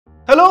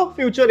Hello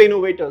future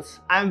innovators,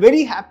 I am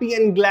very happy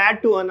and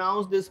glad to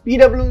announce this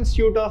PW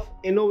Institute of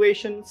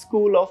Innovation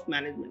School of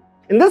Management.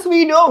 In this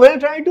video, we'll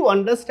try to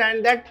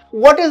understand that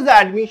what is the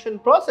admission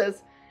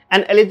process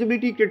and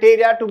eligibility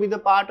criteria to be the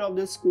part of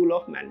this School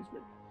of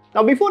Management.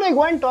 Now before I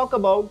go and talk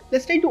about,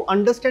 let's try to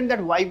understand that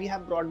why we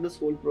have brought this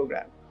whole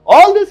program.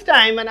 All this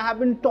time when I have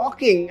been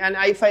talking and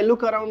if I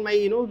look around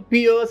my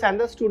peers and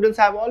the students,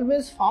 I have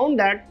always found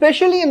that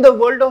especially in the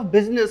world of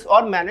business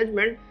or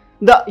management,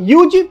 the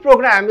UG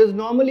program is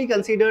normally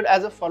considered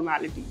as a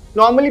formality.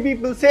 Normally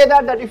people say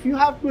that if you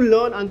have to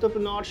learn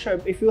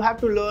entrepreneurship, if you have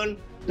to learn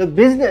the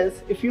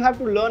business, if you have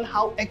to learn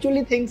how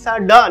actually things are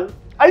done,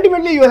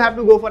 ultimately you will have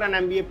to go for an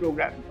MBA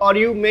program. Or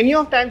many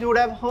of times you would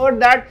have heard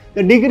that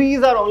the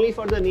degrees are only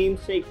for the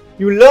namesake.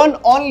 You learn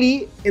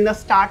only in the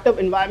startup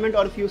environment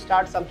or if you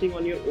start something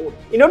on your own.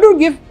 In order to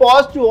give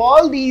pause to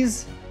all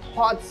these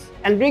thoughts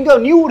and bring a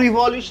new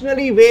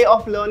revolutionary way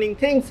of learning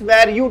things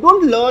where you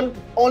don't learn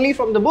only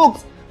from the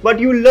books, but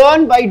you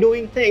learn by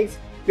doing things.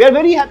 We are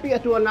very happy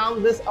to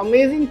announce this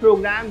amazing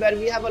program where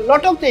we have a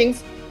lot of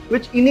things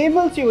which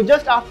enables you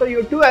just after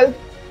your 12th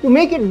to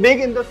make it big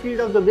in the field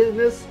of the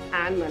business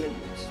and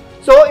management.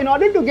 So in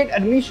order to get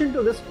admission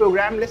to this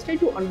program, let's try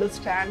to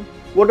understand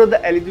what are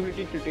the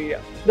eligibility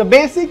criteria. The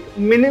basic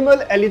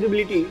minimal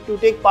eligibility to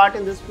take part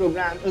in this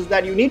program is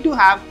that you need to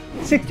have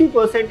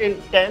 60% in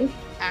 10th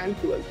and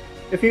 12th.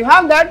 If you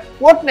have that,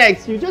 what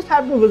next? You just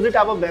have to visit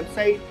our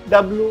website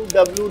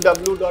www.pwioi.com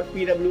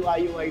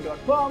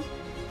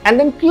and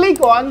then click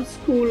on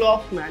School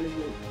of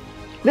Management.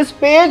 This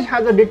page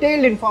has a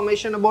detailed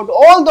information about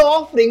all the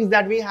offerings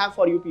that we have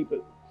for you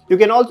people. You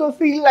can also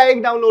feel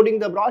like downloading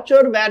the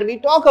brochure where we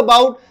talk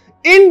about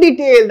in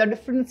detail the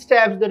different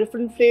steps, the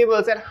different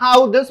flavors, and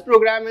how this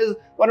program is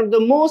one of the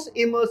most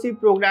immersive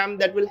programs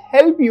that will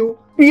help you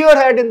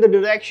spearhead in the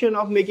direction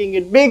of making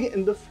it big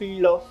in the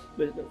field of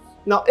business.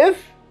 Now, if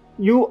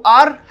you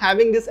are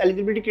having this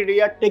eligibility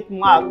criteria tick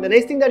mark, the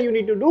next thing that you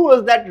need to do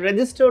is that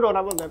register on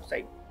our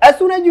website. As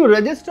soon as you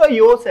register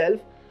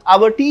yourself,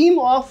 our team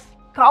of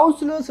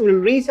counselors will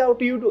reach out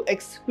to you to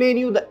explain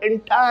you the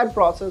entire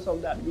process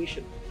of the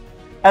admission.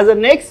 As a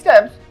next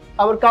step,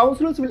 our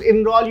counselors will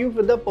enroll you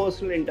with a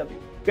personal interview.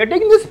 We are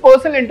taking this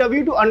personal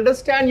interview to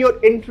understand your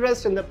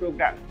interest in the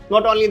program.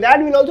 Not only that,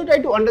 we will also try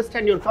to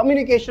understand your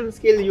communication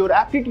skills, your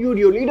aptitude,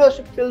 your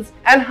leadership skills,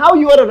 and how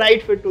you are a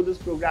right fit to this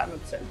program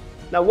itself.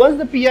 Now once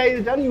the PI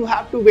is done, you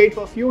have to wait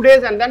for a few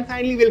days and then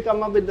finally we'll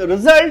come up with the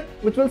result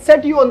which will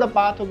set you on the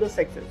path of the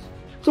success.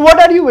 So what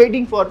are you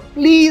waiting for?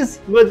 Please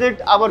visit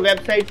our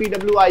website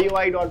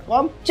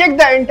PWIOI.com, check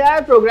the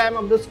entire program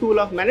of the School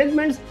of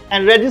Management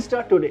and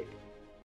register today.